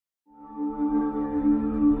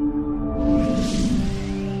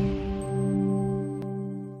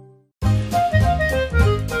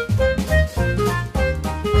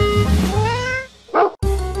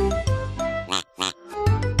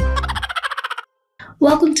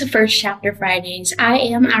Welcome to First Chapter Fridays. I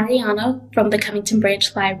am Ariana from the Covington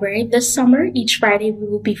Branch Library. This summer, each Friday, we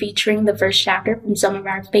will be featuring the first chapter from some of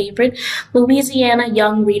our favorite Louisiana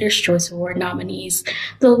Young Reader's Choice Award nominees.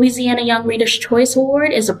 The Louisiana Young Reader's Choice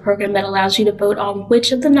Award is a program that allows you to vote on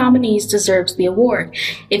which of the nominees deserves the award.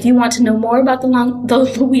 If you want to know more about the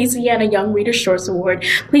Louisiana Young Reader's Choice Award,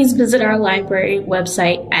 please visit our library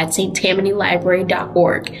website at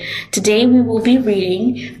sttamanylibrary.org. Today, we will be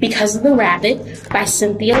reading Because of the Rabbit by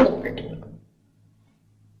Cynthia Lord.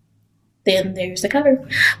 Then there's the cover.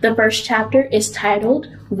 The first chapter is titled,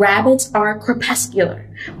 Rabbits Are Crepuscular,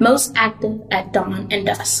 Most Active at Dawn and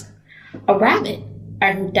Dusk. A rabbit?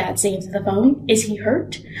 I heard Dad say into the phone. Is he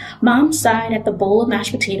hurt? Mom sighed at the bowl of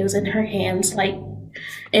mashed potatoes in her hands.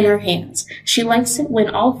 She likes it when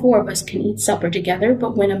all four of us can eat supper together,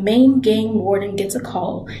 but when a main gang warden gets a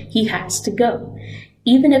call, he has to go.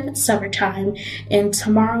 Even if it's summertime, and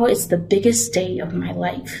tomorrow is the biggest day of my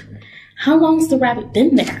life. How long's the rabbit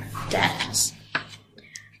been there? Dad asked.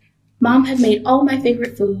 Mom had made all my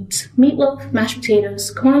favorite foods, meatloaf, mashed potatoes,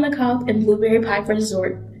 corn on the cob, and blueberry pie for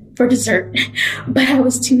dessert, but I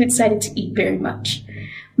was too excited to eat very much.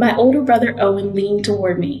 My older brother Owen leaned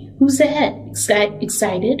toward me. Who's ahead,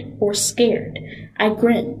 excited or scared? I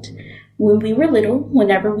grinned. When we were little,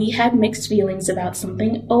 whenever we had mixed feelings about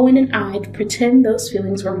something, Owen and I'd pretend those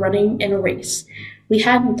feelings were running in a race. We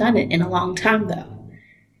hadn't done it in a long time, though.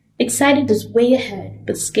 Excited is way ahead,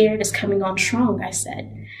 but scared is coming on strong, I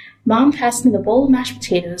said. Mom passed me the bowl of mashed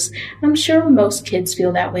potatoes. I'm sure most kids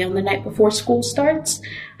feel that way on the night before school starts.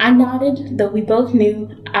 I nodded, though we both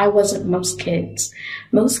knew I wasn't most kids.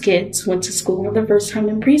 Most kids went to school for the first time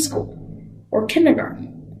in preschool, or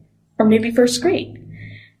kindergarten, or maybe first grade.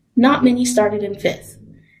 Not many started in 5th.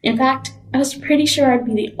 In fact, I was pretty sure I'd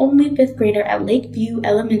be the only 5th grader at Lakeview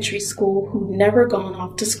Elementary School who'd never gone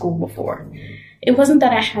off to school before. It wasn't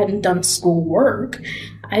that I hadn't done school work.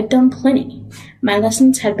 I'd done plenty. My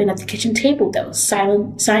lessons had been at the kitchen table, though.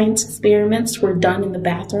 Science experiments were done in the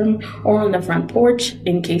bathroom or on the front porch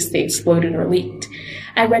in case they exploded or leaked.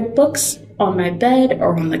 I read books on my bed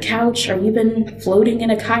or on the couch or even floating in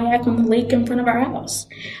a kayak on the lake in front of our house.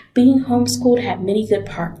 Being homeschooled had many good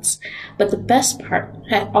parts, but the best part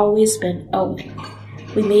had always been Owen.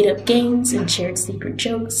 We made up games and shared secret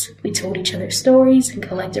jokes. We told each other stories and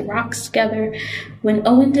collected rocks together. When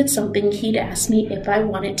Owen did something, he'd ask me if I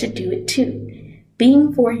wanted to do it too.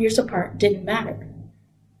 Being 4 years apart didn't matter.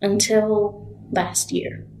 Until last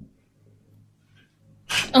year.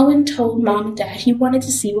 Owen told Mom and Dad he wanted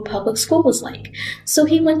to see what public school was like, so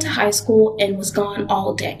he went to high school and was gone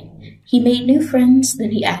all day. He made new friends,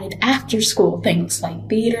 then he added after-school things like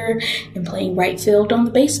theater and playing right field on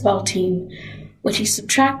the baseball team. What he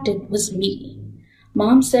subtracted was me.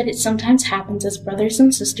 Mom said it sometimes happens as brothers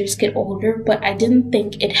and sisters get older, but I didn't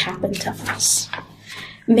think it happened to us.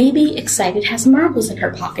 Maybe Excited has marbles in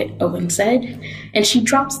her pocket, Owen said, and she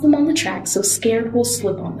drops them on the track so Scared will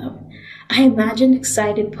slip on them. I imagined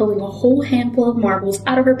Excited pulling a whole handful of marbles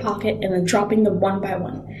out of her pocket and then dropping them one by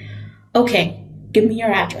one. Okay, give me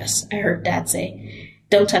your address, I heard Dad say.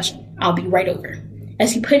 Don't touch them. I'll be right over.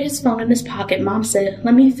 As he put his phone in his pocket, Mom said,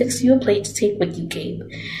 Let me fix you a plate to take with you, Gabe.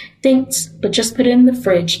 Thanks, but just put it in the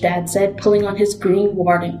fridge, Dad said, pulling on his green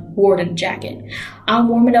warden jacket. I'll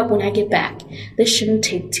warm it up when I get back. This shouldn't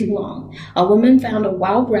take too long. A woman found a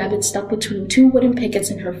wild rabbit stuck between 2 wooden pickets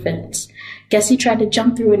in her fence. Guess he tried to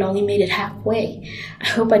jump through and only made it halfway. I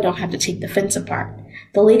hope I don't have to take the fence apart.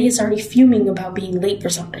 The lady is already fuming about being late for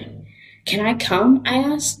something. Can I come? I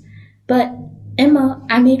asked. But Emma,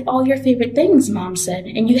 I made all your favorite things, Mom said,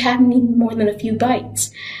 and you haven't eaten more than a few bites.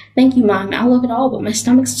 Thank you, Mom. I love it all, but my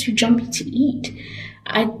stomach's too jumpy to eat.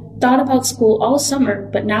 I thought about school all summer,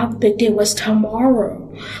 but now the big day was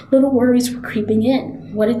tomorrow. Little worries were creeping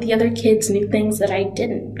in. What if the other kids knew things that I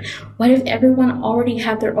didn't? What if everyone already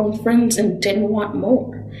had their own friends and didn't want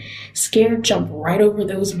more? Scared jumped right over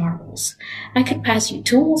those marbles. I could pass you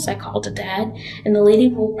tools, I called to Dad, and the lady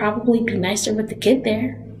will probably be nicer with the kid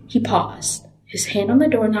there. He paused, his hand on the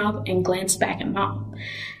doorknob, and glanced back at Mom.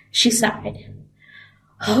 She sighed.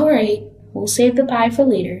 All right, we'll save the pie for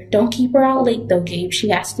later. Don't keep her out late, though, Gabe. She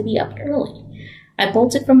has to be up early. I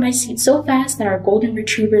bolted from my seat so fast that our golden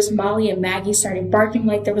retrievers, Molly and Maggie, started barking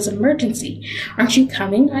like there was an emergency. Aren't you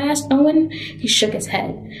coming? I asked Owen. He shook his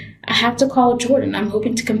head. I have to call Jordan. I'm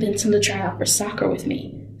hoping to convince him to try out for soccer with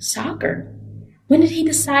me. Soccer? When did he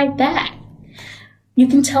decide that? You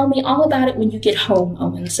can tell me all about it when you get home,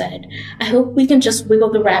 Owen said. I hope we can just wiggle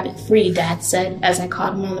the rabbit free, Dad said, as I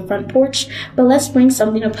caught him on the front porch, but let's bring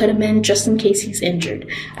something to put him in just in case he's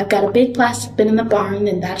injured. I've got a big plastic bin in the barn,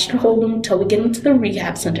 and that should hold him till we get him to the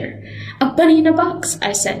rehab center. A bunny in a box,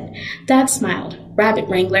 I said. Dad smiled. Rabbit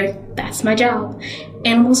wrangler, that's my job.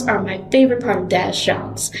 Animals are my favorite part of Dad's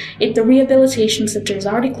jobs. If the rehabilitation center is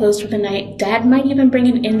already closed for the night, Dad might even bring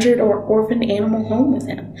an injured or orphaned animal home with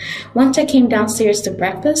him. Once I came downstairs to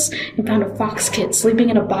breakfast and found a fox kid sleeping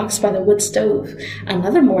in a box by the wood stove.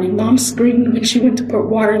 Another morning, Mom screamed when she went to put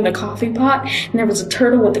water in the coffee pot, and there was a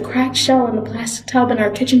turtle with a cracked shell in a plastic tub in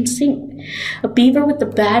our kitchen sink. A beaver with a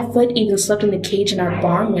bad foot even slept in the cage in our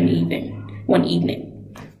barn one evening.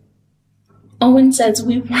 Owen says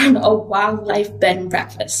we run a wildlife bed and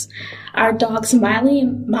breakfast. Our dogs Molly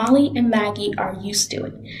and Maggie are used to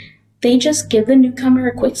it. They just give the newcomer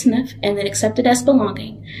a quick sniff and then accept it as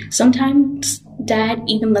belonging. Sometimes Dad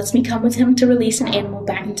even lets me come with him to release an animal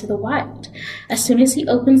back into the wild. As soon as he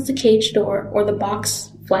opens the cage door or the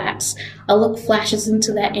box flaps, a look flashes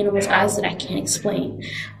into that animal's eyes that I can't explain,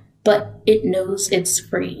 but it knows it's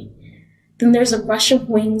free. Then there's a rush of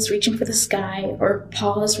wings reaching for the sky or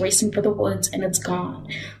paws racing for the woods, and it's gone.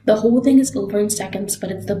 The whole thing is over in seconds, but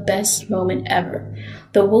it's the best moment ever.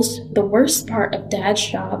 The worst part of Dad's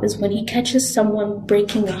job is when he catches someone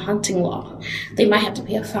breaking a hunting law. They might have to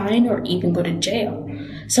pay a fine or even go to jail.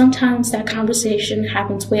 Sometimes that conversation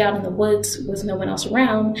happens way out in the woods with no one else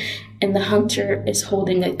around, and the hunter is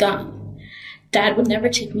holding a gun. Dad would never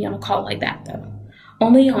take me on a call like that, though.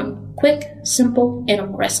 Only on quick, simple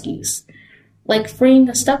animal rescues. Like freeing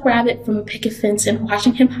a stuck rabbit from a picket fence and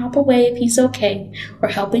watching him hop away if he's okay, or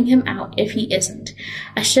helping him out if he isn't.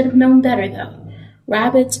 I should have known better, though.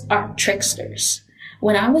 Rabbits are tricksters.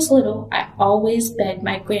 When I was little, I always begged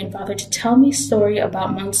my grandfather to tell me a story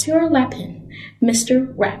about Monsieur Lapin,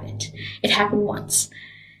 Mr. Rabbit. It happened once.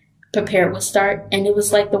 Prepare would start, and it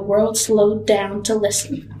was like the world slowed down to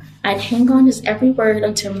listen. I'd hang on his every word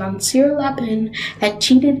until Monsieur Lapin had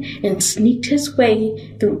cheated and sneaked his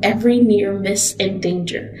way through every near miss and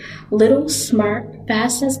danger. Little, smart,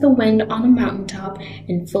 fast as the wind on a mountaintop,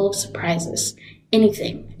 and full of surprises.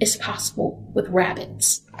 Anything is possible with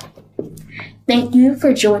rabbits. Thank you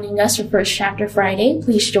for joining us for First Chapter Friday.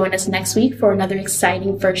 Please join us next week for another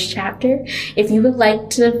exciting first chapter. If you would like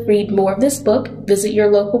to read more of this book, visit your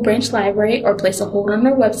local branch library or place a hold on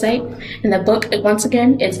our website. And the book, once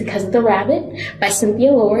again, is Because of the Rabbit by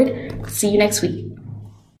Cynthia Lord. See you next week.